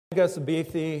Gus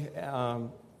Beathy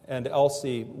and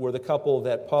Elsie were the couple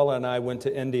that Paula and I went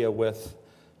to India with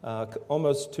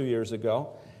almost 2 years ago.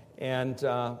 And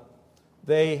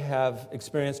they have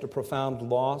experienced a profound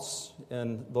loss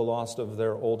in the loss of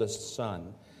their oldest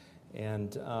son.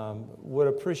 And would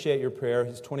appreciate your prayer.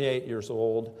 He's 28 years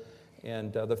old,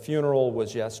 and the funeral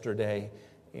was yesterday.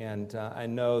 And I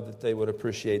know that they would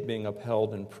appreciate being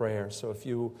upheld in prayer. So if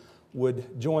you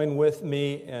would join with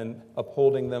me in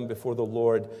upholding them before the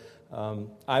Lord,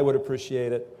 I would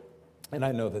appreciate it, and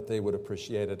I know that they would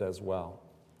appreciate it as well.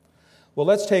 Well,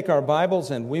 let's take our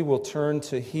Bibles and we will turn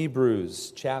to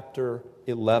Hebrews chapter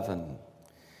 11.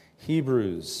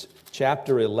 Hebrews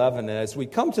chapter 11. And as we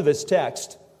come to this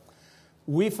text,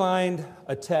 we find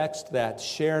a text that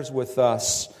shares with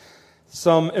us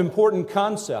some important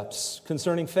concepts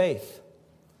concerning faith.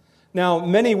 Now,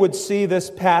 many would see this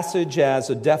passage as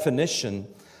a definition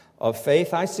of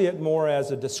faith. I see it more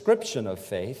as a description of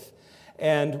faith.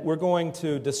 And we're going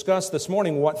to discuss this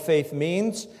morning what faith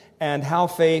means and how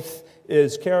faith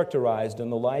is characterized in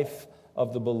the life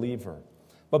of the believer.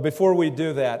 But before we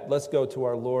do that, let's go to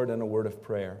our Lord in a word of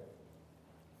prayer.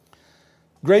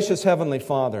 Gracious Heavenly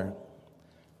Father,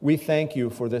 we thank you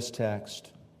for this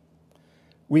text.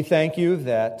 We thank you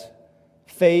that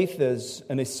faith is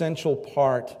an essential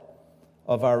part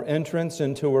of our entrance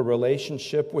into a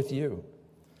relationship with you,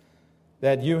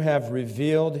 that you have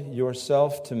revealed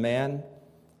yourself to man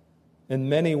in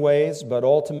many ways, but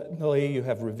ultimately you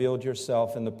have revealed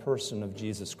yourself in the person of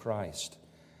Jesus Christ.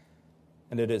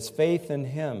 And it is faith in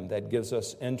him that gives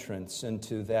us entrance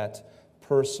into that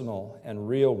personal and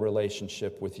real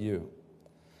relationship with you.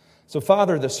 So,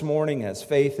 Father, this morning, as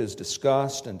faith is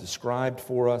discussed and described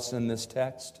for us in this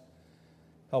text,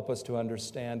 help us to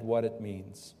understand what it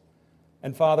means.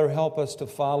 And Father, help us to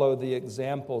follow the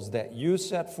examples that you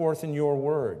set forth in your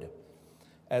word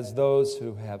as those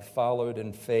who have followed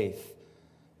in faith.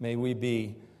 May we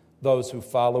be those who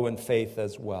follow in faith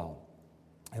as well.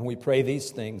 And we pray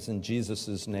these things in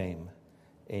Jesus' name.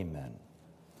 Amen.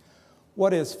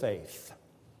 What is faith?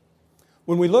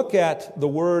 When we look at the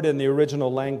word in the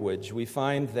original language, we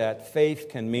find that faith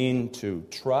can mean to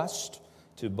trust,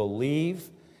 to believe,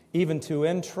 even to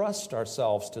entrust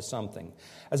ourselves to something.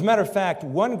 As a matter of fact,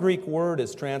 one Greek word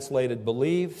is translated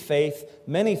believe, faith,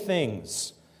 many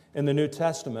things in the New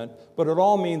Testament, but it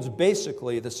all means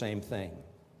basically the same thing.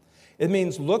 It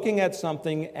means looking at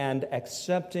something and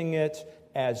accepting it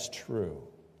as true.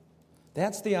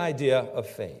 That's the idea of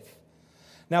faith.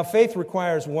 Now, faith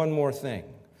requires one more thing.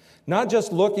 Not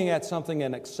just looking at something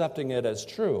and accepting it as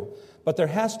true, but there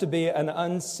has to be an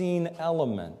unseen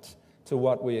element to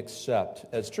what we accept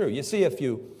as true. You see, if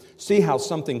you see how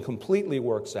something completely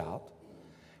works out,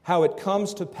 how it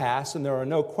comes to pass, and there are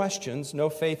no questions, no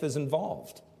faith is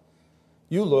involved.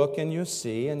 You look and you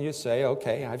see and you say,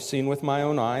 okay, I've seen with my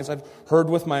own eyes, I've heard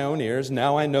with my own ears,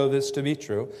 now I know this to be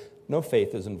true. No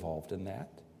faith is involved in that.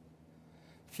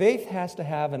 Faith has to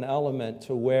have an element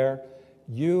to where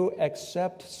you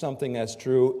accept something as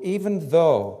true, even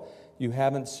though you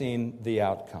haven't seen the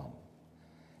outcome.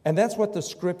 And that's what the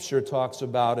Scripture talks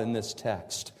about in this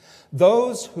text.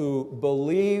 Those who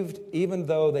believed even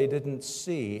though they didn't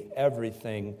see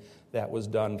everything that was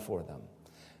done for them.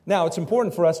 Now, it's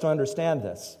important for us to understand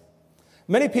this.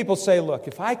 Many people say, look,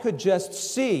 if I could just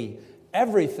see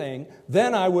everything,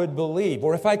 then I would believe.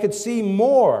 Or if I could see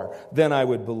more, then I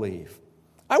would believe.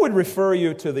 I would refer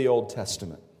you to the Old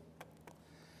Testament.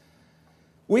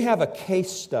 We have a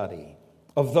case study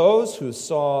of those who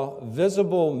saw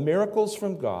visible miracles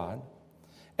from God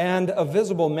and a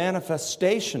visible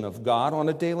manifestation of God on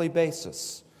a daily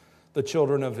basis, the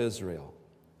children of Israel.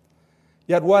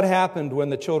 Yet what happened when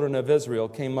the children of Israel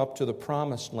came up to the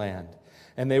promised land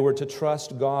and they were to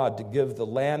trust God to give the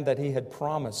land that he had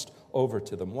promised over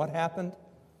to them? What happened?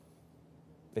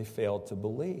 They failed to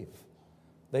believe.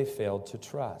 They failed to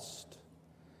trust.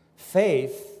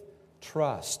 Faith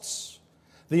trusts.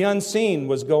 The unseen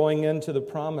was going into the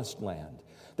promised land.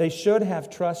 They should have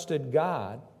trusted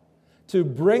God to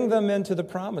bring them into the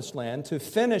promised land, to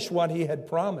finish what he had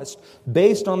promised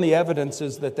based on the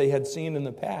evidences that they had seen in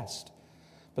the past.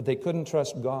 But they couldn't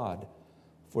trust God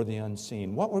for the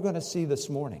unseen. What we're going to see this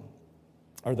morning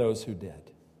are those who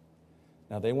did.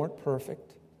 Now, they weren't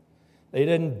perfect. They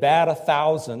didn't bat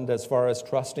 1,000 as far as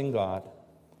trusting God.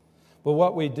 But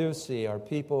what we do see are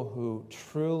people who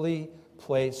truly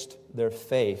placed their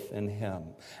faith in him.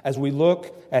 As we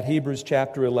look at Hebrews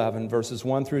chapter 11, verses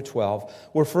 1 through 12,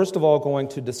 we're first of all going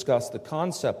to discuss the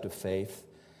concept of faith,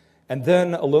 and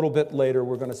then a little bit later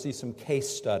we're going to see some case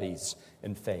studies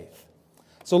in faith.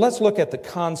 So let's look at the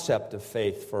concept of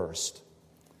faith first.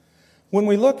 When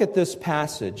we look at this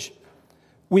passage,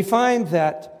 we find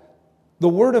that the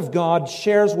Word of God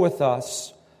shares with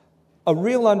us a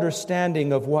real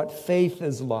understanding of what faith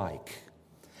is like.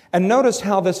 And notice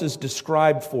how this is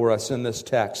described for us in this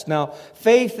text. Now,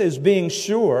 faith is being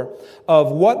sure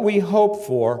of what we hope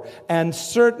for and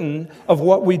certain of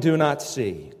what we do not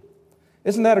see.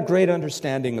 Isn't that a great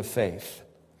understanding of faith?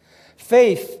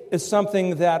 Faith is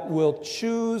something that will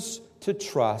choose to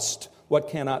trust what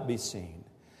cannot be seen.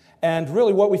 And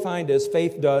really what we find is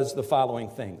faith does the following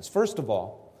things. First of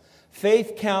all,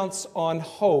 faith counts on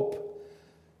hope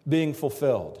being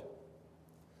fulfilled.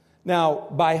 Now,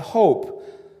 by hope,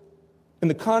 in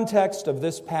the context of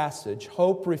this passage,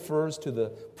 hope refers to the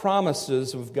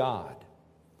promises of God.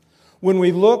 When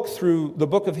we look through the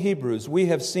book of Hebrews, we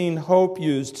have seen hope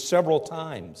used several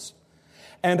times.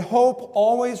 And hope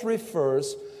always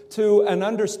refers to an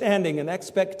understanding, an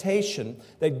expectation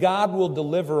that God will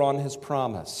deliver on His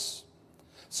promise.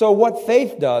 So what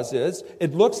faith does is,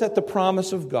 it looks at the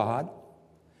promise of God.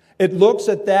 It looks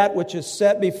at that which is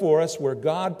set before us where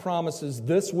God promises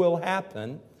this will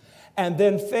happen. And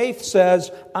then faith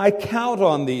says, I count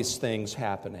on these things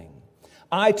happening.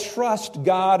 I trust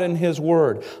God and His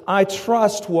Word. I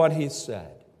trust what He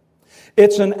said.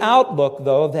 It's an outlook,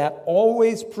 though, that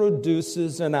always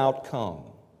produces an outcome.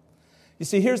 You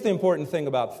see, here's the important thing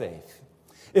about faith.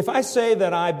 If I say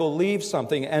that I believe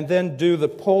something and then do the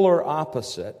polar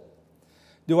opposite,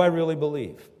 do I really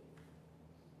believe?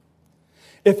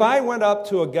 If I went up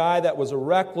to a guy that was a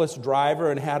reckless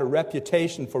driver and had a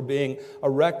reputation for being a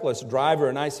reckless driver,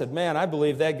 and I said, man, I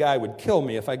believe that guy would kill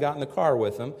me if I got in the car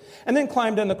with him, and then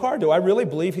climbed in the car, do I really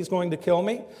believe he's going to kill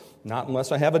me? Not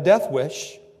unless I have a death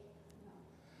wish.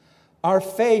 Our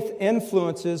faith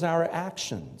influences our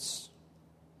actions.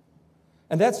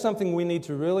 And that's something we need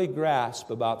to really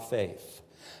grasp about faith.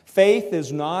 Faith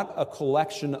is not a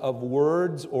collection of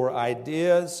words or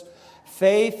ideas.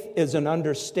 Faith is an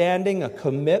understanding, a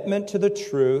commitment to the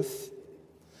truth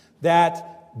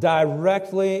that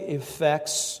directly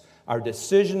affects our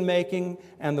decision-making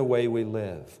and the way we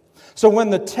live. So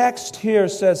when the text here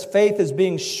says faith is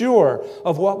being sure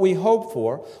of what we hope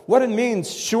for, what it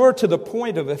means, sure to the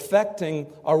point of affecting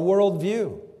our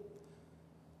worldview,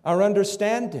 our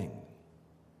understanding.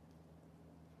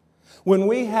 When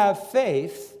we have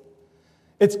faith,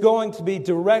 it's going to be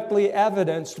directly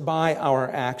evidenced by our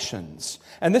actions.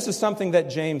 And this is something that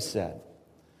James said.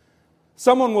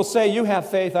 Someone will say, you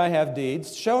have faith, I have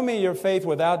deeds. Show me your faith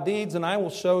without deeds, and I will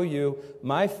show you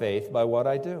my faith by what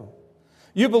I do.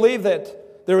 You believe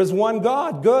that there is one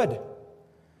God, good.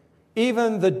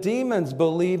 Even the demons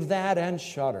believe that and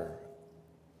shudder.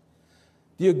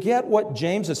 Do you get what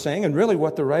James is saying, and really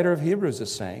what the writer of Hebrews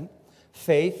is saying?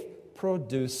 Faith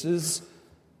produces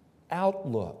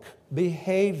outlook,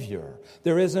 behavior.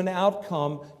 There is an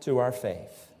outcome to our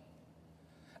faith.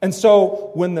 And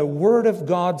so when the Word of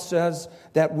God says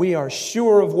that we are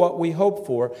sure of what we hope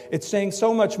for, it's saying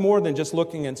so much more than just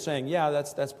looking and saying, yeah,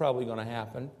 that's probably going to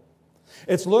happen.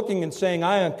 It's looking and saying,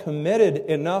 I am committed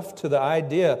enough to the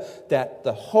idea that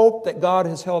the hope that God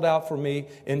has held out for me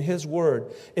in His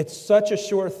Word, it's such a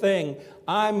sure thing,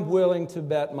 I'm willing to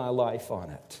bet my life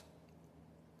on it.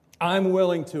 I'm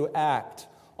willing to act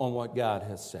on what God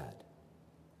has said.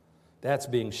 That's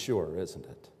being sure, isn't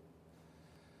it?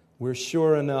 We're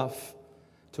sure enough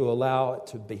to allow it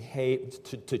to behave,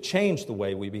 to change the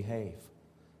way we behave.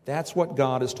 That's what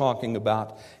God is talking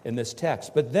about in this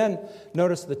text. But then,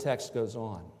 notice the text goes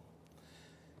on.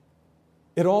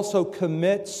 It also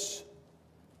commits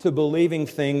to believing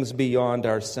things beyond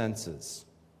our senses.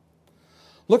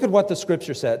 Look at what the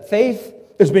Scripture said. Faith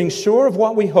is being sure of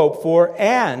what we hope for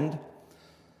and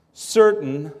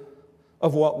certain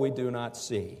of what we do not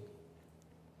see.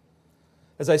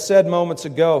 As I said moments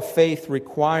ago, faith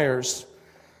requires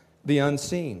the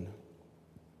unseen.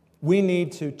 We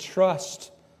need to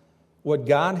trust what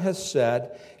God has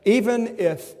said, even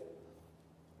if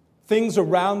things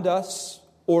around us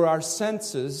or our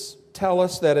senses tell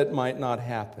us that it might not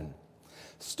happen.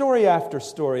 Story after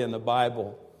story in the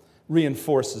Bible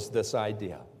reinforces this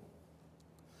idea.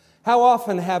 How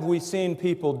often have we seen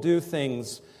people do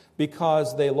things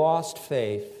because they lost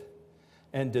faith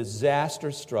and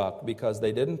disaster struck because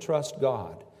they didn't trust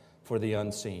God for the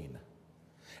unseen?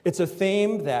 It's a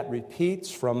theme that repeats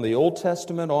from the Old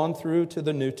Testament on through to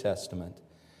the New Testament.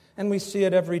 And we see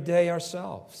it every day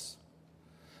ourselves.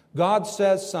 God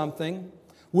says something.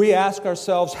 We ask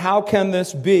ourselves, how can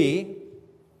this be?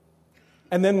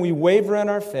 And then we waver in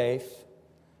our faith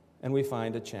and we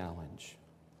find a challenge.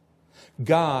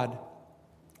 God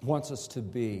wants us to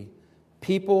be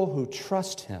people who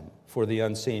trust Him for the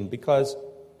unseen, because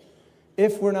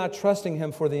if we're not trusting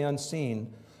Him for the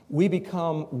unseen, we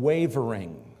become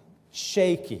wavering,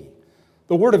 shaky.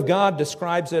 The Word of God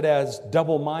describes it as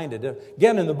double-minded.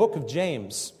 Again, in the book of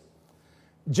James,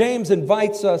 James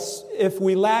invites us, if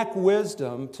we lack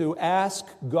wisdom, to ask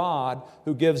God,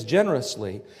 who gives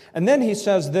generously. And then he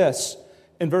says this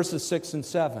in verses 6 and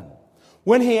 7.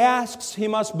 When he asks, he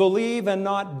must believe and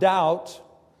not doubt,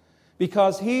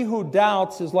 because he who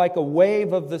doubts is like a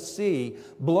wave of the sea,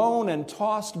 blown and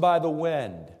tossed by the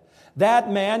wind.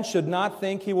 That man should not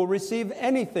think he will receive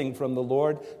anything from the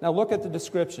Lord. Now look at the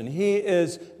description. He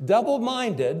is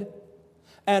double-minded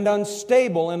and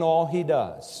unstable in all he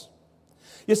does.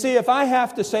 You see, if I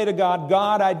have to say to God,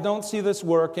 God, I don't see this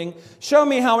working, show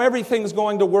me how everything's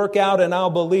going to work out and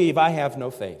I'll believe, I have no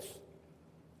faith.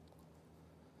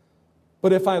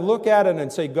 But if I look at it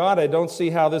and say, God, I don't see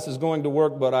how this is going to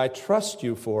work, but I trust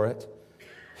you for it,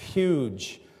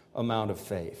 huge amount of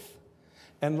faith.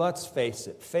 And let's face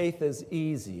it, faith is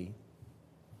easy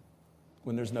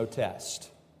when there's no test.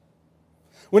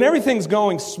 When everything's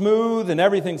going smooth and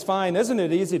everything's fine, isn't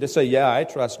it easy to say, yeah, I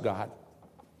trust God?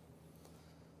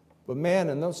 But man,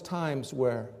 in those times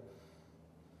where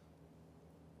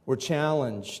we're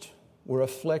challenged, we're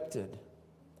afflicted,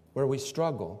 where we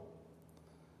struggle,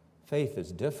 faith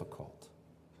is difficult.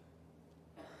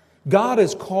 God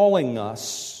is calling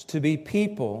us to be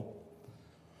people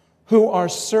who are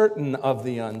certain of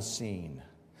the unseen.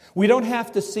 We don't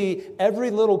have to see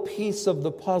every little piece of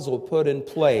the puzzle put in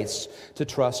place to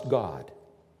trust God.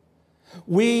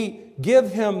 We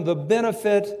give Him the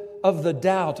benefit of the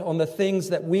doubt on the things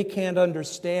that we can't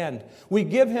understand. We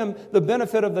give Him the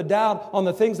benefit of the doubt on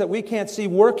the things that we can't see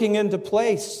working into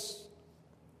place.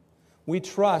 We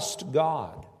trust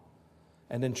God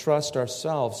and entrust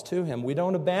ourselves to Him. We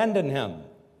don't abandon Him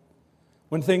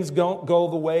when things don't go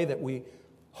the way that we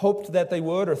hoped that they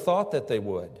would or thought that they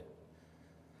would.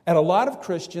 And a lot of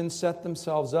Christians set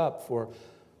themselves up for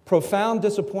profound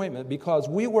disappointment because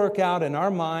we work out in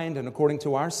our mind and according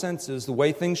to our senses the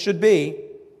way things should be.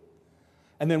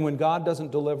 And then when God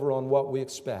doesn't deliver on what we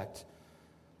expect,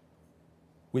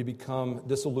 we become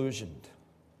disillusioned,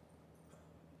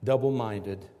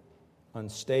 double-minded,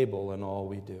 unstable in all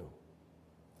we do.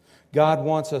 God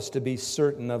wants us to be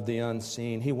certain of the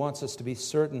unseen. He wants us to be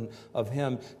certain of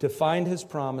Him, to find His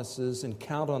promises and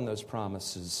count on those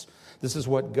promises. This is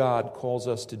what God calls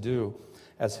us to do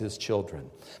as His children.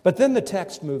 But then the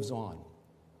text moves on.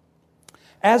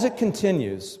 As it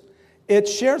continues, it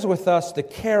shares with us the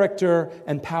character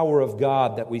and power of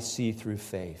God that we see through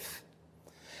faith.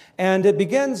 And it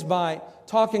begins by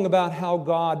talking about how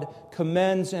God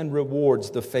commends and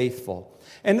rewards the faithful.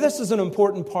 And this is an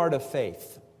important part of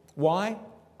faith. Why?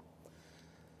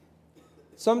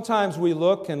 Sometimes we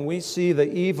look and we see the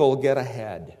evil get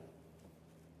ahead.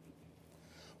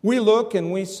 We look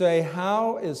and we say,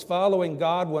 how is following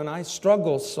God when I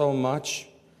struggle so much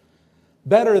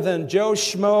better than Joe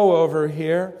Schmo over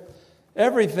here?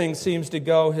 Everything seems to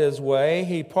go his way.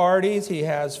 He parties, he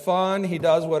has fun, he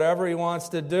does whatever he wants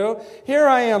to do. Here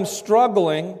I am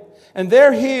struggling, and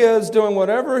there he is doing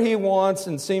whatever he wants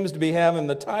and seems to be having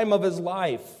the time of his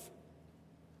life.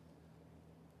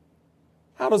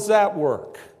 How does that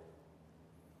work?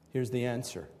 Here's the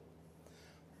answer.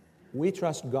 We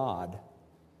trust God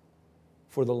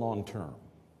for the long term.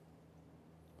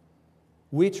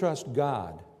 We trust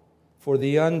God for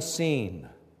the unseen,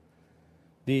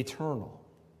 the eternal.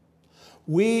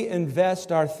 We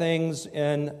invest our things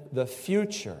in the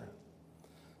future,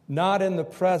 not in the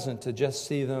present to just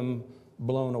see them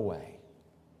blown away.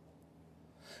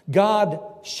 God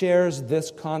shares this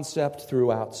concept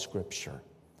throughout Scripture.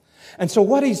 And so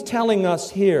what He's telling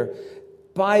us here,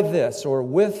 by this or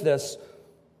with this,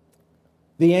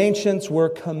 the ancients were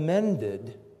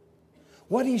commended.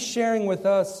 What He's sharing with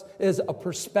us is a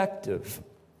perspective.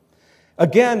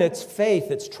 Again, it's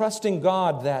faith. It's trusting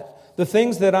God that the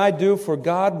things that I do for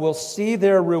God will see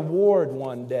their reward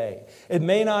one day. It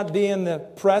may not be in the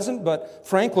present, but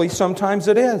frankly, sometimes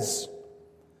it is.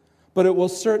 But it will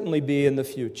certainly be in the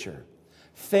future.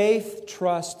 Faith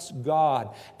trusts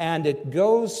God, and it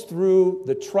goes through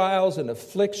the trials and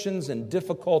afflictions and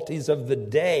difficulties of the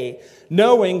day,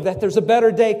 knowing that there's a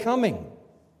better day coming,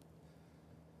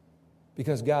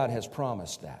 because God has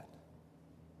promised that.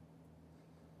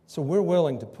 So we're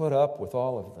willing to put up with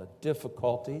all of the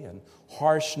difficulty and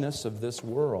harshness of this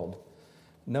world,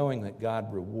 knowing that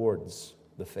God rewards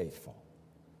the faithful.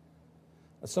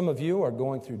 Some of you are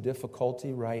going through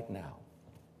difficulty right now.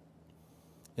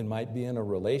 It might be in a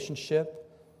relationship.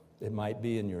 It might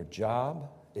be in your job.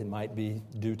 It might be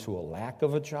due to a lack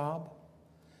of a job.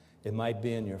 It might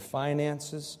be in your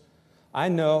finances. I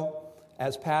know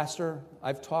As pastor,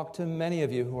 I've talked to many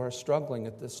of you who are struggling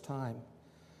at this time.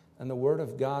 And the Word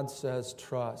of God says,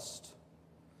 trust.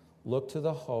 Look to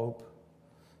the hope.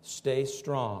 Stay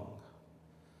strong.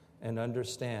 And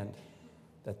understand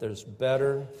that there's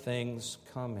better things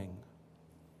coming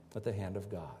at the hand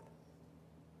of God.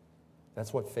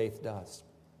 That's what faith does.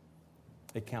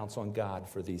 It counts on God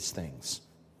for these things.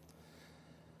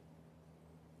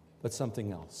 But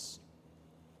something else.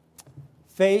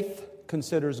 Faith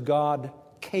considers God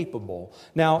capable.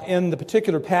 Now, in the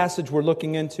particular passage we're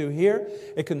looking into here,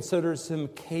 it considers Him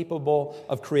capable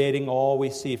of creating all we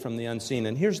see from the unseen.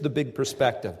 And here's the big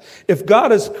perspective. If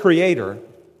God is creator,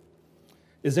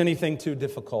 is anything too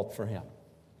difficult for Him?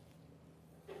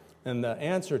 And the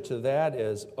answer to that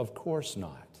is, of course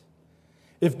not.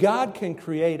 If God can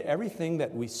create everything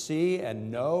that we see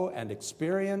and know and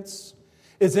experience,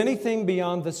 is anything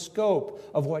beyond the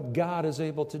scope of what God is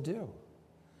able to do?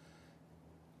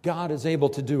 God is able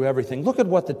to do everything. Look at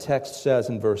what the text says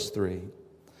in verse 3.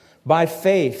 By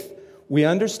faith, we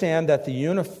understand that the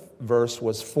universe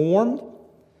was formed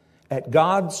at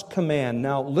God's command.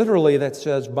 Now, literally, that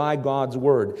says by God's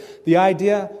word. The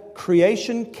idea,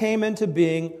 creation came into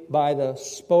being by the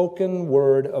spoken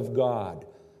word of God,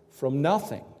 from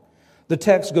nothing. The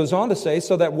text goes on to say,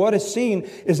 so that what is seen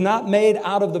is not made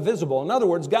out of the visible. In other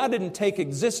words, God didn't take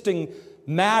existing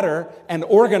matter and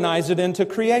organize it into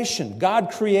creation.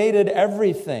 God created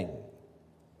everything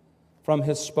from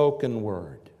His spoken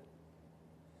word.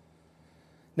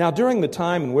 Now, during the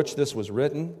time in which this was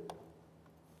written,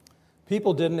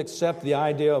 people didn't accept the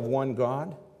idea of one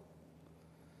God.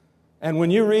 And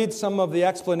when you read some of the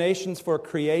explanations for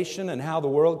creation and how the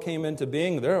world came into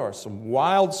being, there are some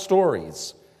wild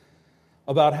stories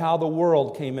about how the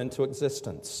world came into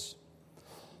existence.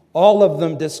 All of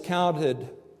them discounted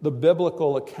the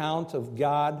biblical account of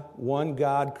God, one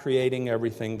God creating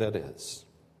everything that is.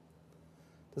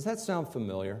 Does that sound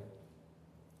familiar?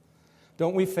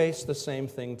 Don't we face the same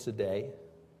thing today?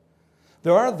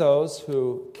 There are those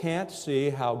who can't see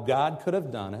how God could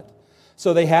have done it,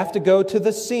 so they have to go to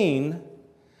the scene,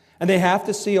 and they have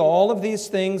to see all of these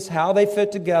things, how they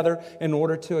fit together, in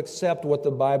order to accept what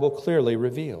the Bible clearly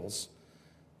reveals,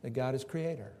 that God is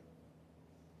creator.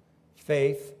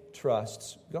 Faith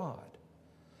trusts God.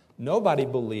 Nobody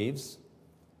believes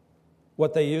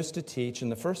what they used to teach in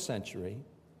the first century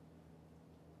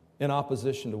in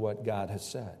opposition to what God has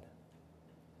said.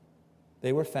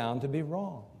 They were found to be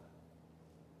wrong.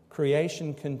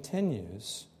 Creation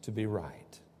continues to be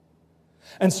right.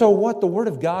 And so what the Word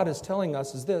of God is telling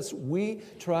us is this: we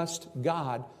trust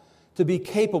God to be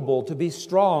capable, to be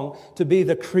strong, to be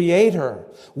the creator.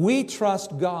 We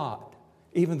trust God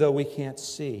even though we can't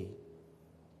see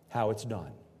how it's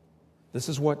done. This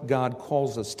is what God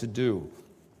calls us to do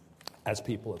as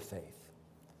people of faith.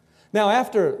 Now,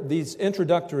 after these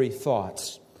introductory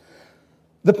thoughts,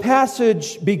 the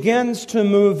passage begins to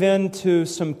move into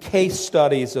some case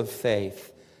studies of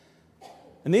faith.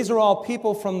 And these are all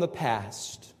people from the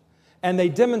past. And they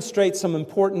demonstrate some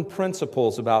important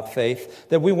principles about faith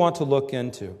that we want to look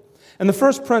into. And the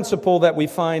first principle that we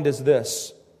find is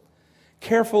this: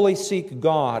 carefully seek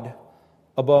God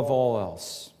above all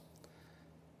else.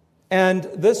 And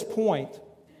this point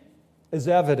is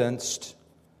evidenced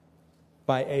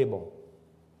by Abel.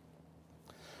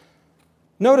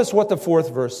 Notice what the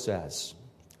 4th verse says.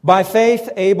 By faith,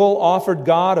 Abel offered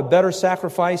God a better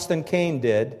sacrifice than Cain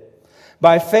did.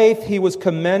 By faith, he was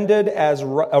commended as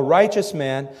a righteous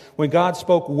man when God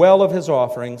spoke well of his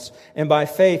offerings. And by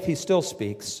faith, he still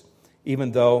speaks,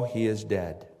 even though he is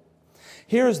dead.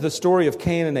 Here is the story of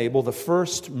Cain and Abel, the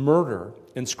first murder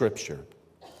in Scripture.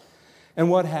 And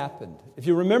what happened? If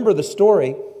you remember the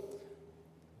story,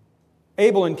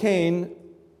 Abel and Cain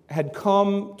had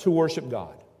come to worship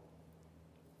God.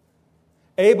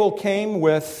 Abel came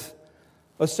with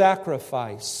a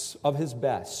sacrifice of his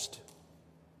best.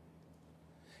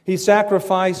 He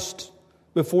sacrificed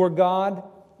before God,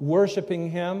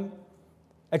 worshiping Him,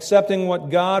 accepting what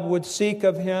God would seek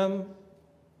of him.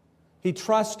 He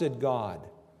trusted God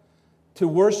to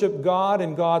worship God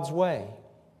in God's way.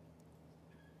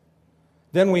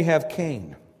 Then we have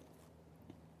Cain.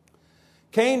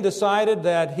 Cain decided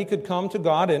that he could come to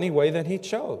God any way that he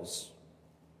chose,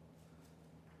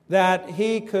 that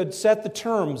he could set the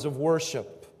terms of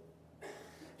worship.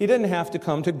 He didn't have to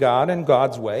come to God in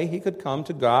God's way. He could come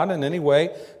to God in any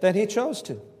way that he chose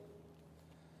to.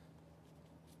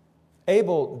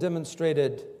 Abel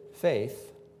demonstrated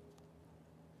faith.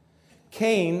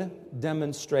 Cain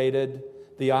demonstrated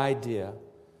the idea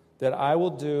that I will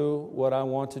do what I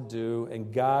want to do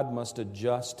and God must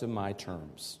adjust to my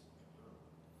terms.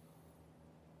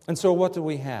 And so what do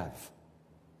we have?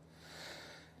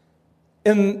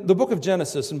 In the book of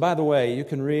Genesis, and by the way, you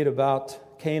can read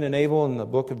about Cain and Abel in the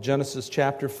book of Genesis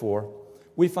chapter 4,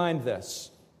 we find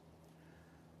this.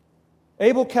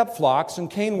 Abel kept flocks and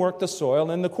Cain worked the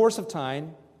soil. In the course of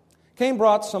time, Cain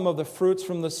brought some of the fruits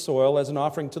from the soil as an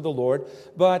offering to the Lord,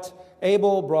 but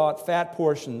Abel brought fat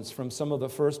portions from some of the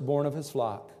firstborn of his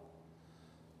flock.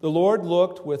 The Lord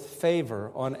looked with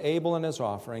favor on Abel and his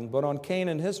offering, but on Cain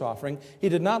and his offering, he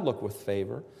did not look with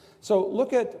favor. So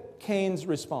look at Cain's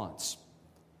response.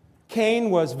 Cain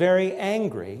was very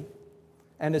angry,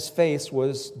 and his face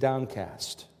was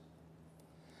downcast.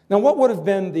 Now, what would have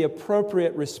been the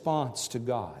appropriate response to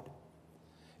God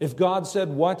if God said,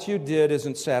 "What you did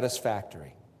isn't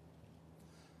satisfactory"?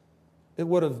 It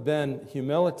would have been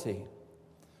humility,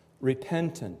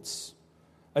 repentance,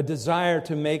 a desire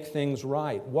to make things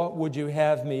right. What would you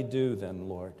have me do then,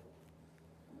 Lord?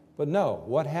 But no,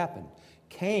 what happened?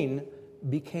 Cain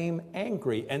became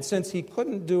angry, and since he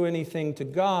couldn't do anything to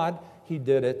God, he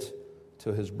did it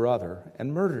to his brother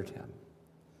and murdered him.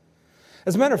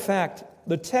 As a matter of fact,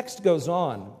 the text goes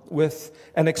on with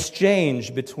an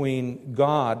exchange between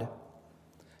God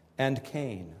and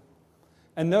Cain.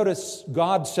 And notice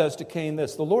God says to Cain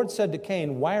this. The Lord said to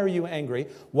Cain, "Why are you angry?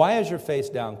 Why is your face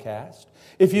downcast?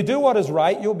 If you do what is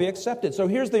right, you'll be accepted." So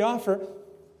here's the offer.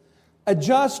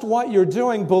 Adjust what you're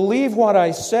doing, believe what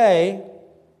I say,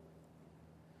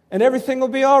 and everything will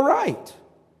be all right.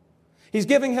 He's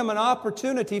giving him an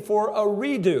opportunity for a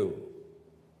redo.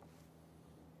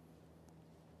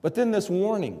 But then this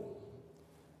warning.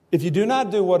 If you do not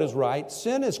do what is right,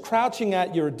 sin is crouching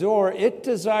at your door. It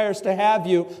desires to have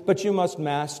you, but you must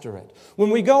master it.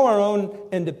 When we go our own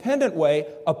independent way,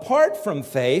 apart from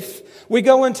faith, we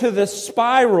go into this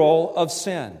spiral of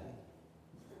sin.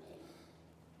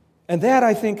 And that,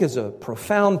 I think, is a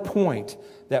profound point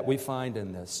that we find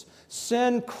in this.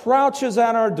 Sin crouches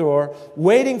at our door,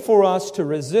 waiting for us to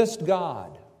resist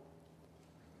God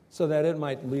so that it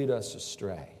might lead us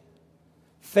astray.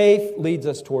 Faith leads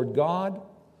us toward God,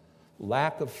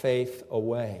 lack of faith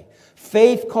away.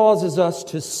 Faith causes us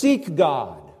to seek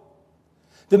God.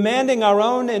 Demanding our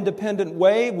own independent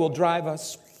way will drive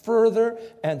us further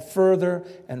and further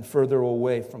and further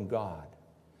away from God.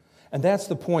 And that's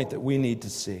the point that we need to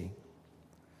see.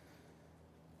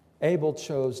 Abel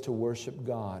chose to worship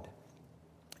God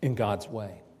in God's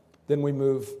way. Then we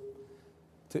move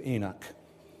to Enoch.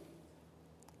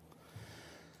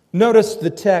 Notice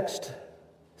the text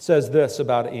says this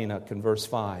about Enoch in verse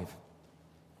 5.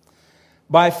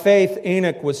 By faith,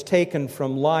 Enoch was taken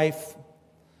from life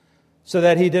so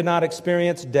that he did not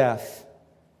experience death.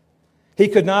 He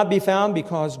could not be found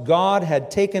because God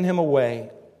had taken him away.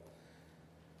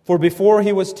 For before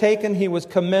he was taken, he was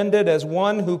commended as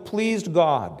one who pleased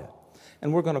God.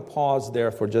 And we're going to pause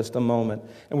there for just a moment,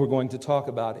 and we're going to talk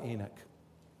about Enoch.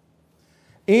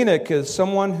 Enoch is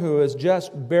someone who is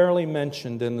just barely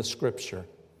mentioned in the Scripture.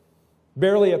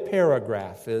 Barely a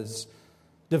paragraph is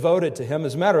devoted to him.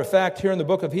 As a matter of fact, here in the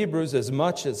book of Hebrews, as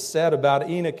much is said about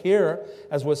Enoch here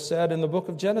as was said in the book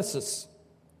of Genesis.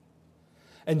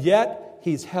 And yet,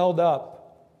 he's held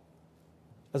up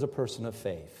as a person of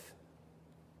faith.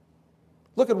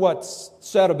 Look at what's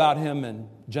said about him in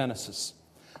Genesis.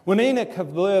 When Enoch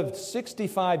had lived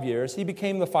 65 years, he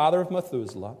became the father of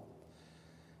Methuselah.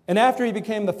 And after he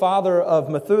became the father of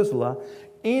Methuselah,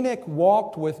 Enoch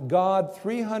walked with God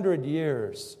 300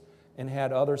 years and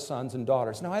had other sons and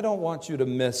daughters. Now, I don't want you to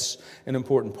miss an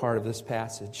important part of this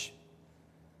passage.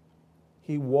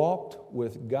 He walked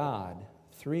with God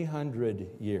 300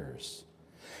 years.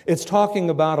 It's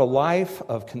talking about a life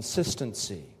of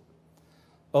consistency,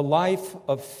 a life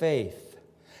of faith.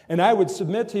 And I would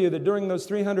submit to you that during those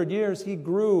 300 years, he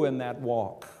grew in that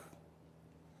walk.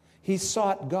 He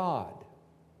sought God.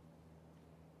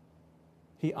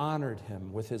 He honored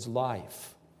him with his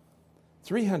life.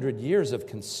 300 years of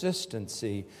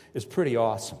consistency is pretty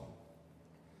awesome.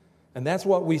 And that's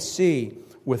what we see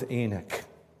with Enoch.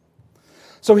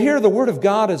 So here the Word of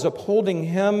God is upholding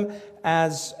him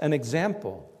as an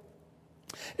example.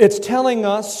 It's telling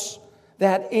us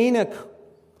that Enoch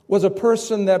was a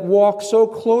person that walked so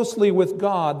closely with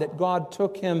God that God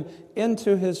took him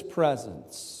into His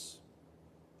presence.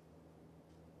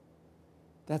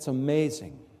 That's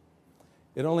amazing.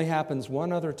 It only happens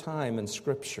one other time in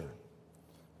Scripture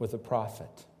with a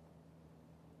prophet.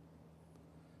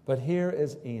 But here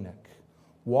is Enoch,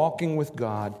 walking with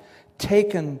God,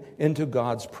 taken into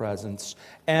God's presence.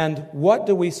 And what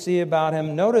do we see about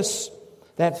him? Notice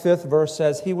that 5th verse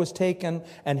says, he was taken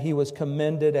and he was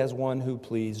commended as one who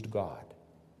pleased God.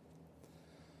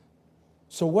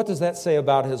 So what does that say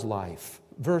about his life?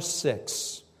 Verse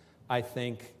 6, I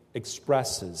think,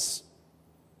 expresses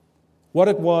what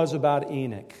it was about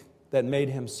Enoch that made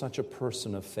him such a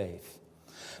person of faith.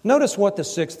 Notice what the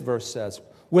 6th verse says.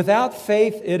 Without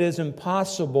faith, it is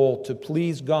impossible to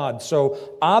please God.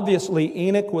 So obviously,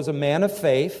 Enoch was a man of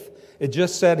faith. It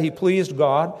just said he pleased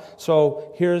God.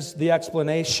 So here's the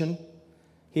explanation.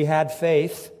 He had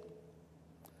faith.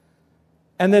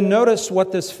 And then notice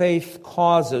what this faith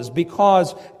causes.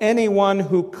 Because anyone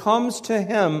who comes to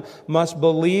him must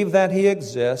believe that he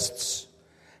exists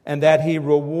and that he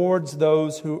rewards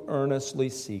those who earnestly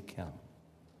seek him.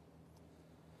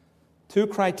 2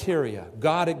 criteria.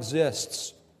 God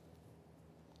exists,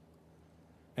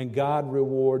 and God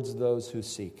rewards those who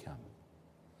seek him.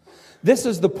 This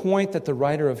is the point that the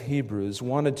writer of Hebrews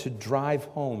wanted to drive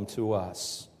home to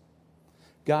us.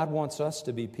 God wants us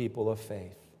to be people of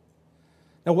faith.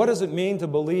 Now, what does it mean to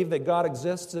believe that God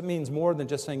exists? It means more than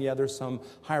just saying, yeah, there's some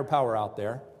higher power out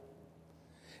there.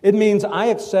 It means I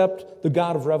accept the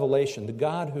God of revelation, the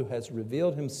God who has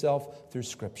revealed himself through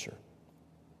Scripture.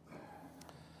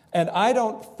 And I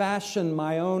don't fashion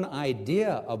my own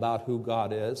idea about who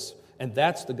God is, and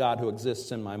that's the God who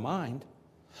exists in my mind.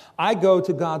 I go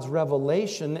to God's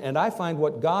revelation, and I find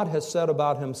what God has said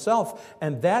about himself,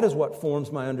 and that is what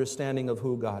forms my understanding of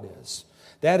who God is.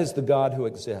 That is the God who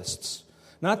exists.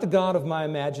 Not the God of my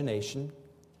imagination,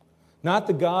 not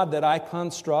the God that I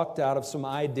construct out of some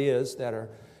ideas that are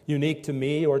unique to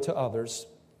me or to others.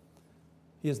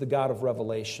 He is the God of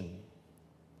revelation,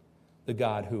 the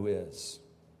God who is.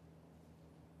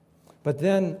 But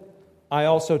then I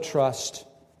also trust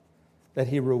that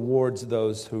he rewards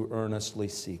those who earnestly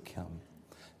seek him.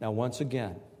 Now, once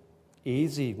again,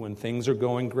 easy when things are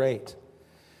going great.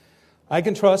 I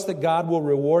can trust that God will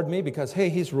reward me because, hey,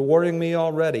 he's rewarding me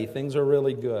already. Things are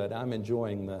really good. I'm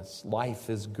enjoying this. Life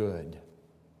is good.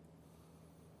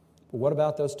 But what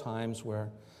about those times where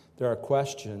there are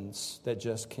questions that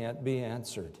just can't be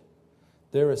answered?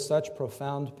 There is such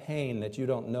profound pain that you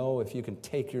don't know if you can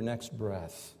take your next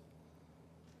breath.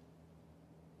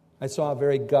 I saw a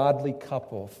very godly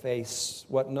couple face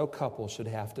what no couple should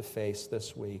have to face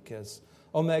this week as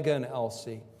Omega and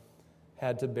Elsie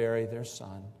had to bury their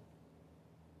son.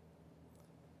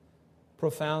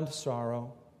 Profound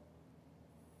sorrow,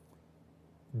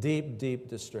 deep, deep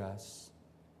distress,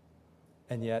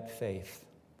 and yet faith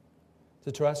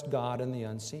to trust God in the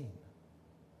unseen.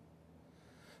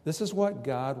 This is what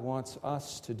God wants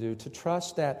us to do, to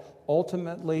trust that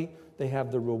ultimately they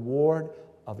have the reward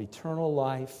of eternal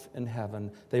life in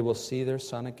heaven. They will see their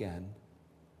son again,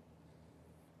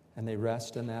 and they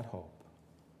rest in that hope.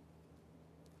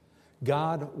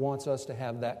 God wants us to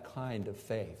have that kind of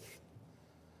faith,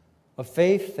 a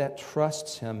faith that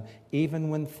trusts him even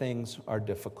when things are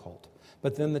difficult.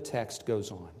 But then the text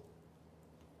goes on.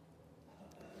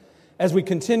 As we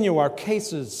continue our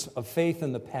cases of faith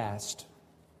in the past,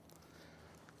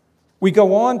 we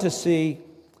go on to see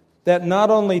that not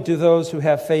only do those who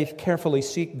have faith carefully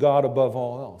seek God above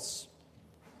all else,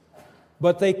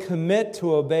 but they commit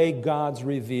to obey God's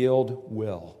revealed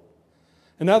will.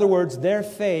 In other words, their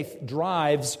faith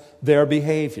drives their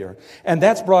behavior. And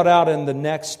that's brought out in the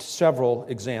next several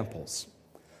examples.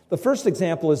 The first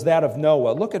example is that of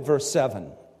Noah. Look at verse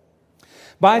 7.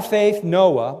 By faith,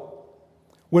 Noah,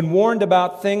 when warned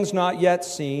about things not yet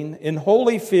seen, in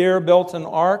holy fear built an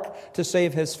ark to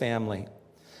save his family.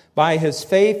 By his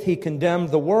faith, he condemned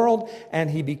the world, and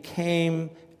he became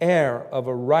heir of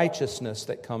a righteousness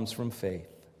that comes from faith.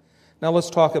 Now let's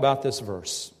talk about this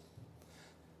verse.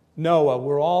 Noah,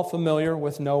 we're all familiar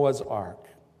with Noah's ark.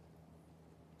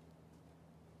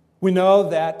 We know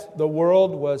that the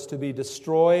world was to be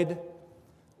destroyed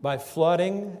by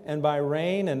flooding and by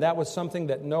rain, and that was something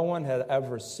that no one had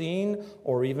ever seen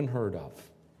or even heard of.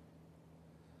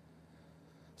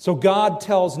 So God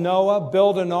tells Noah,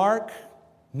 build an ark.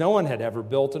 No one had ever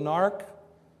built an ark.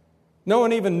 No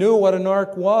one even knew what an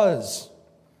ark was.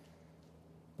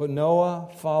 But Noah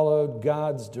followed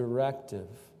God's directive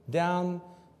down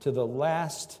to the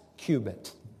last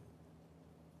cubit.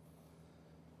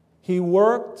 He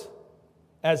worked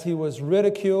as he was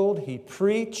ridiculed. He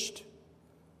preached.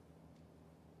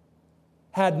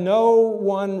 Had no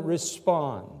one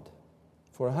respond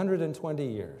for 120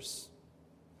 years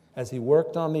as he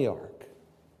worked on the ark.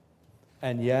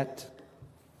 And yet,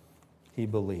 he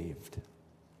believed.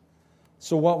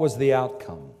 So what was the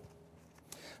outcome?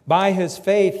 By his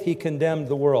faith, he condemned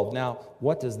the world. Now,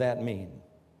 what does that mean?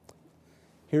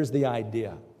 Here's the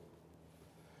idea.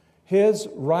 His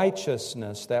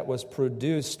righteousness that was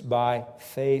produced by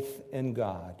faith in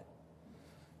God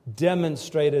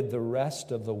demonstrated the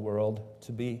rest of the world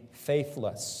to be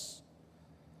faithless.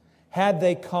 Had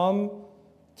they come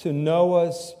to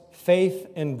Noah's faith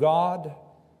in God,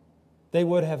 they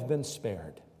would have been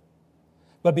spared.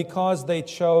 But because they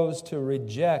chose to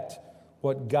reject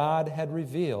what God had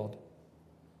revealed,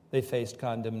 they faced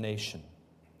condemnation.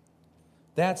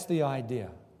 That's the idea.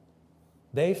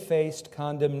 They faced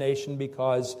condemnation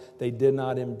because they did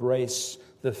not embrace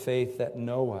the faith that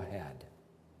Noah had.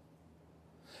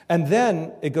 And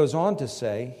then it goes on to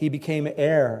say, he became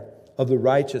heir of the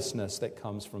righteousness that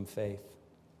comes from faith.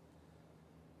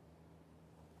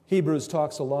 Hebrews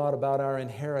talks a lot about our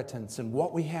inheritance and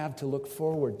what we have to look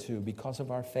forward to because of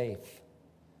our faith.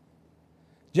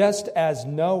 Just as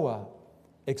Noah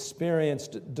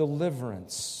experienced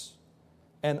deliverance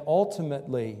and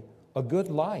ultimately a good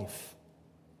life,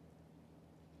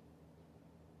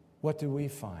 what do we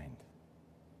find?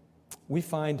 We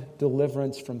find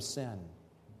deliverance from sin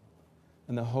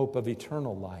and the hope of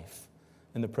eternal life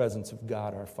in the presence of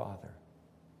God our Father.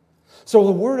 So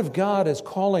the Word of God is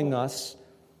calling us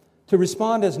to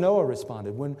respond as Noah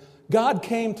responded. When God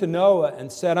came to Noah and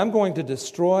said, I'm going to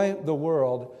destroy the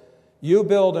world, you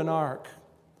build an ark.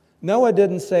 Noah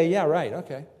didn't say, yeah, right,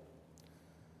 okay.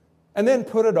 And then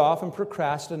put it off and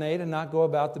procrastinate and not go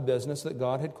about the business that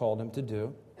God had called him to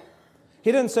do.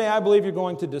 He didn't say, I believe you're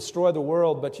going to destroy the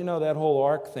world, but you know that whole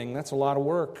ark thing, that's a lot of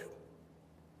work.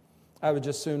 I would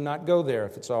just soon not go there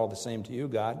if it's all the same to you,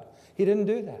 God. He didn't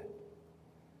do that.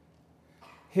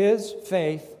 His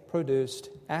faith produced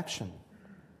action.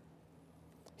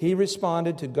 He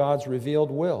responded to God's revealed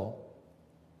will,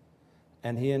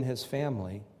 and he and his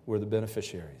family were the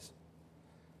beneficiaries.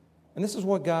 And this is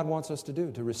what God wants us to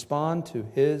do, to respond to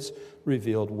his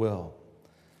revealed will.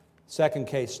 Second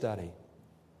case study,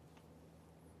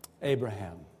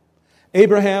 Abraham.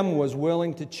 Abraham was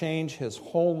willing to change his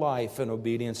whole life in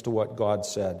obedience to what God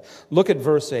said. Look at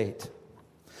verse 8.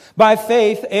 By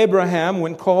faith, Abraham,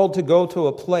 when called to go to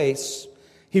a place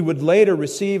he would later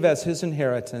receive as his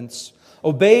inheritance,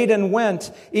 obeyed and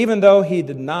went, even though he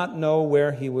did not know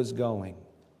where he was going.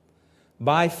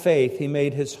 By faith, he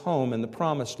made his home in the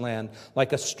promised land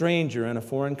like a stranger in a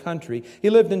foreign country. He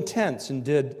lived in tents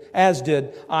as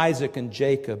did Isaac and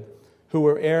Jacob, who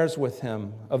were heirs with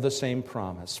him of the same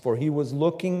promise. For he was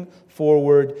looking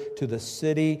forward to the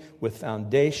city with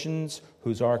foundations,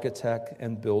 whose architect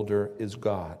and builder is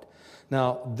God.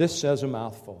 Now, this says a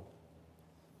mouthful.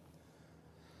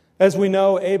 As we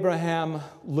know, Abraham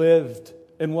lived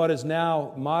in what is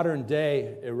now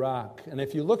modern-day Iraq. And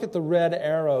if you look at the red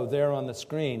arrow there on the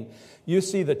screen, you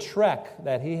see the trek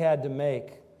that he had to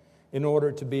make in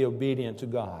order to be obedient to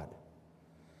God.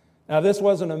 Now, this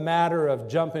wasn't a matter of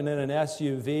jumping in an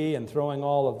SUV and throwing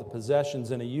all of the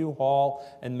possessions in a U-Haul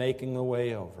and making the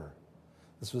way over.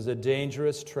 This was a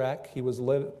dangerous trek. He was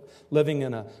living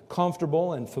in a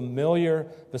comfortable and familiar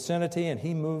vicinity, and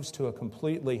he moves to a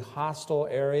completely hostile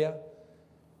area.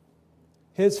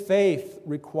 His faith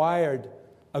required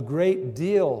a great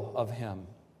deal of him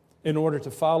in order to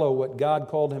follow what God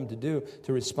called him to do,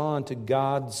 to respond to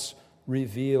God's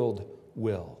revealed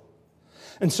will.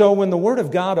 And so when the Word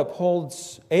of God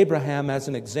upholds Abraham as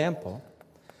an example,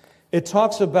 it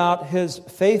talks about his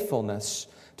faithfulness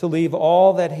to leave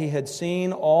all that he had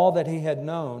seen, all that he had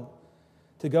known,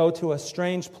 to go to a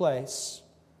strange place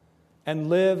and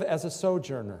live as a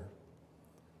sojourner,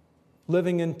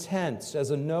 living in tents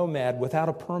as a nomad without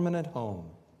a permanent home.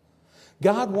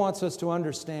 God wants us to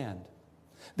understand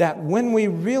that when we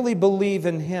really believe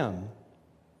in Him,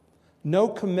 no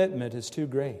commitment is too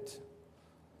great.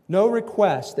 No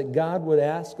request that God would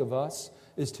ask of us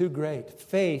is too great.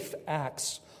 Faith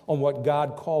acts on what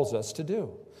God calls us to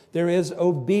do. There is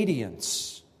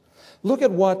obedience. Look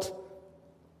at what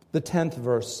the 10th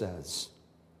verse says.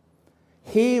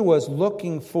 He was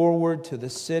looking forward to the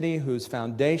city whose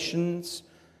foundations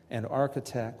and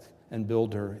architect and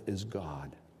builder is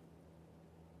God.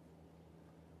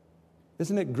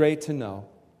 Isn't it great to know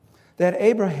that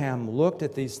Abraham looked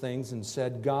at these things and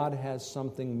said, God has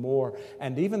something more.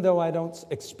 And even though I don't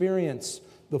experience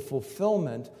the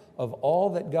fulfillment of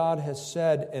all that God has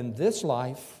said in this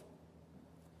life,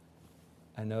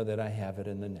 I know that I have it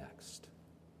in the next.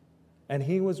 And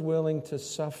he was willing to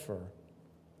suffer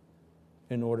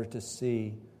in order to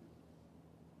see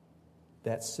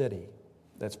that city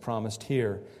that's promised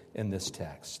here in this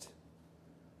text.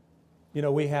 You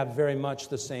know, we have very much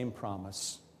the same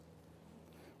promise.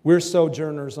 We're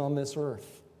sojourners on this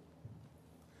earth.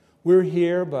 We're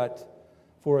here, but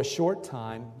for a short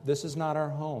time. This is not our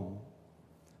home.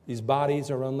 These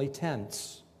bodies are only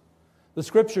tents. The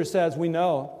Scripture says we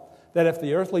know that if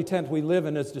the earthly tent we live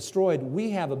in is destroyed,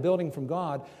 we have a building from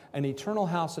God, an eternal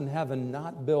house in heaven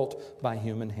not built by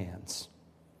human hands.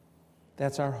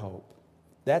 That's our hope.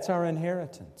 That's our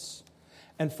inheritance.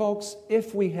 And folks,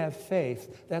 if we have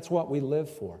faith, that's what we live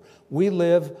for. We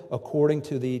live according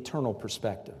to the eternal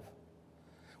perspective.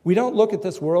 We don't look at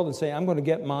this world and say, I'm going to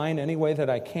get mine any way that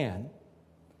I can.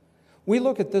 We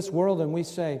look at this world and we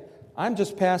say, I'm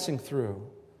just passing through.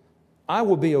 I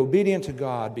will be obedient to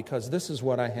God because this is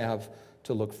what I have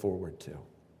to look forward to.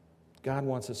 God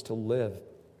wants us to live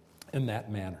in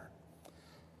that manner.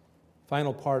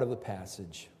 Final part of the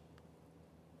passage.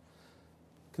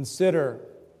 Consider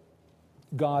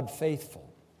God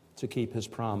faithful to keep His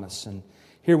promise. And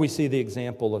here we see the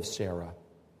example of Sarah.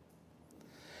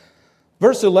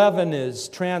 Verse 11 is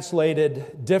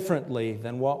translated differently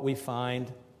than what we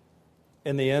find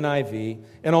in the NIV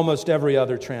and almost every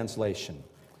other translation.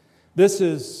 This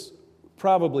is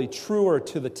probably truer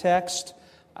to the text.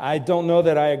 I don't know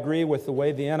that I agree with the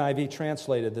way the NIV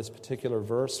translated this particular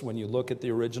verse when you look at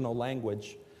the original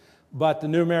language. But the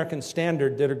New American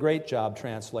Standard did a great job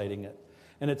translating it.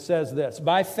 And it says this: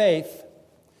 by faith,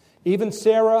 even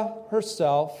Sarah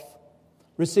herself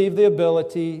received the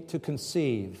ability to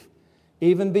conceive,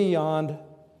 even beyond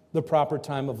the proper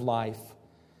time of life,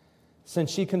 since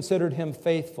she considered him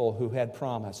faithful who had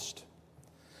promised.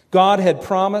 God had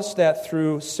promised that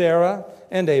through Sarah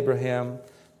and Abraham,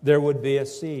 there would be a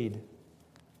seed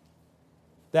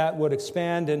that would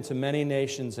expand into many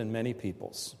nations and many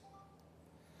peoples.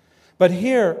 But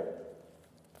here,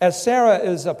 as Sarah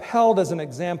is upheld as an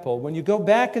example, when you go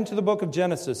back into the book of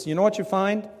Genesis, you know what you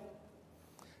find?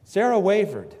 Sarah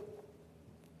wavered.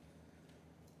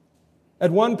 At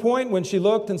one point, when she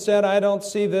looked and said, I don't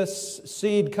see this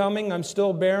seed coming, I'm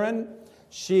still barren,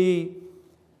 she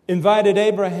invited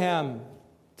Abraham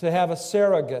to have a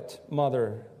surrogate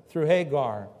mother through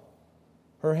Hagar,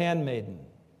 her handmaiden.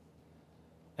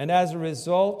 And as a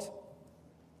result,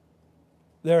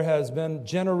 there has been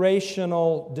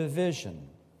generational division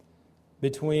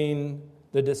between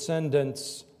the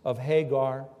descendants of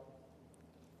Hagar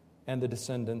and the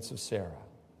descendants of Sarah.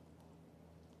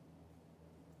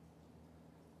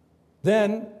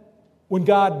 Then, when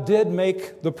God did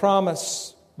make the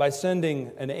promise by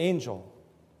sending an angel,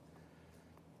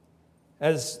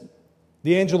 as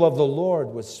the angel of the Lord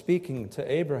was speaking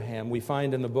to Abraham, we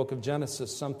find in the book of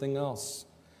Genesis something else.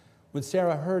 When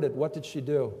Sarah heard it, what did she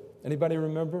do? Anybody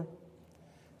remember?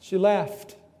 She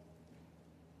laughed.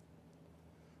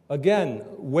 Again,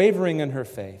 wavering in her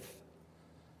faith,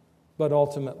 but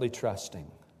ultimately trusting.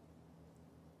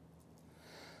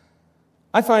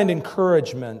 I find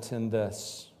encouragement in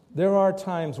this. There are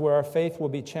times where our faith will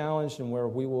be challenged and where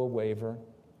we will waver.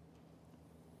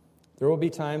 There will be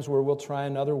times where we'll try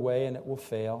another way and it will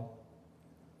fail.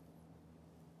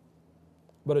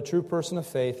 But a true person of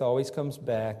faith always comes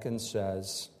back and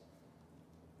says,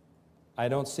 I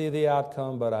don't see the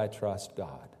outcome, but I trust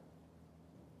God.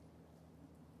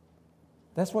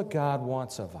 That's what God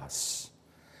wants of us.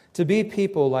 To be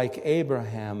people like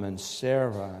Abraham and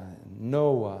Sarah and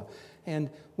Noah. And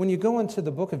when you go into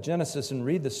the book of Genesis and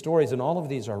read the stories, and all of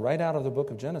these are right out of the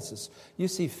book of Genesis, you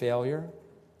see failure,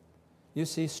 you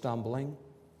see stumbling,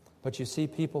 but you see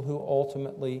people who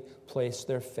ultimately place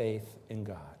their faith in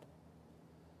God.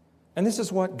 And this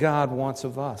is what God wants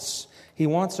of us. He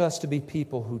wants us to be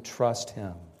people who trust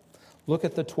Him. Look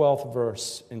at the 12th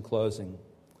verse in closing.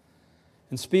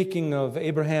 And speaking of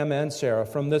Abraham and Sarah,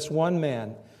 from this one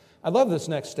man, I love this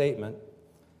next statement,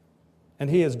 and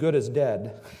he as good as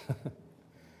dead,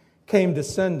 came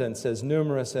descendants as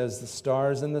numerous as the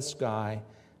stars in the sky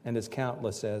and as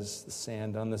countless as the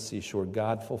sand on the seashore.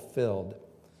 God fulfilled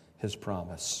His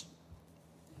promise.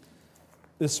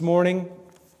 This morning,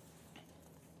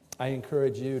 I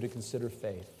encourage you to consider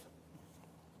faith.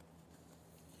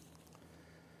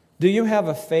 Do you have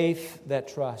a faith that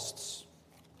trusts?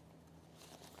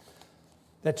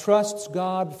 That trusts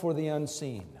God for the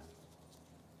unseen?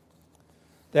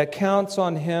 That counts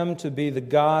on Him to be the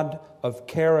God of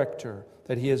character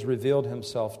that He has revealed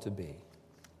Himself to be?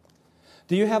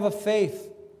 Do you have a faith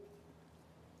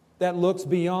that looks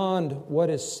beyond what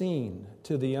is seen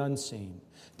to the unseen?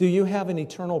 Do you have an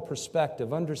eternal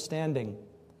perspective, understanding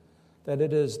that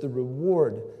it is the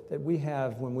reward that we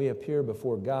have when we appear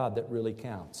before God that really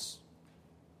counts?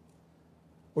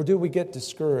 Or do we get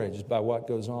discouraged by what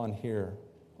goes on here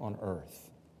on earth?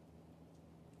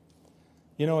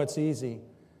 You know, it's easy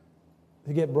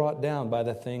to get brought down by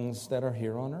the things that are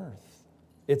here on earth.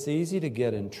 It's easy to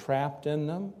get entrapped in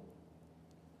them.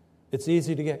 It's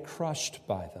easy to get crushed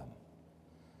by them.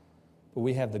 But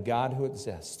we have the God who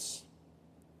exists,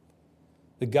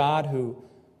 the God who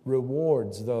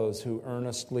rewards those who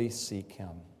earnestly seek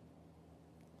Him.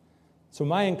 So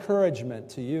my encouragement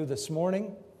to you this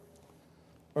morning,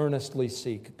 earnestly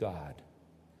seek God.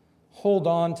 Hold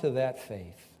on to that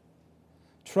faith.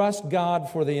 Trust God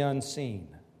for the unseen.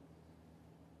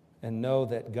 And know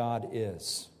that God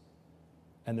is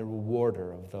and the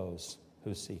rewarder of those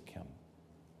who seek Him.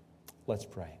 Let's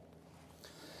pray.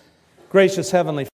 Gracious Heavenly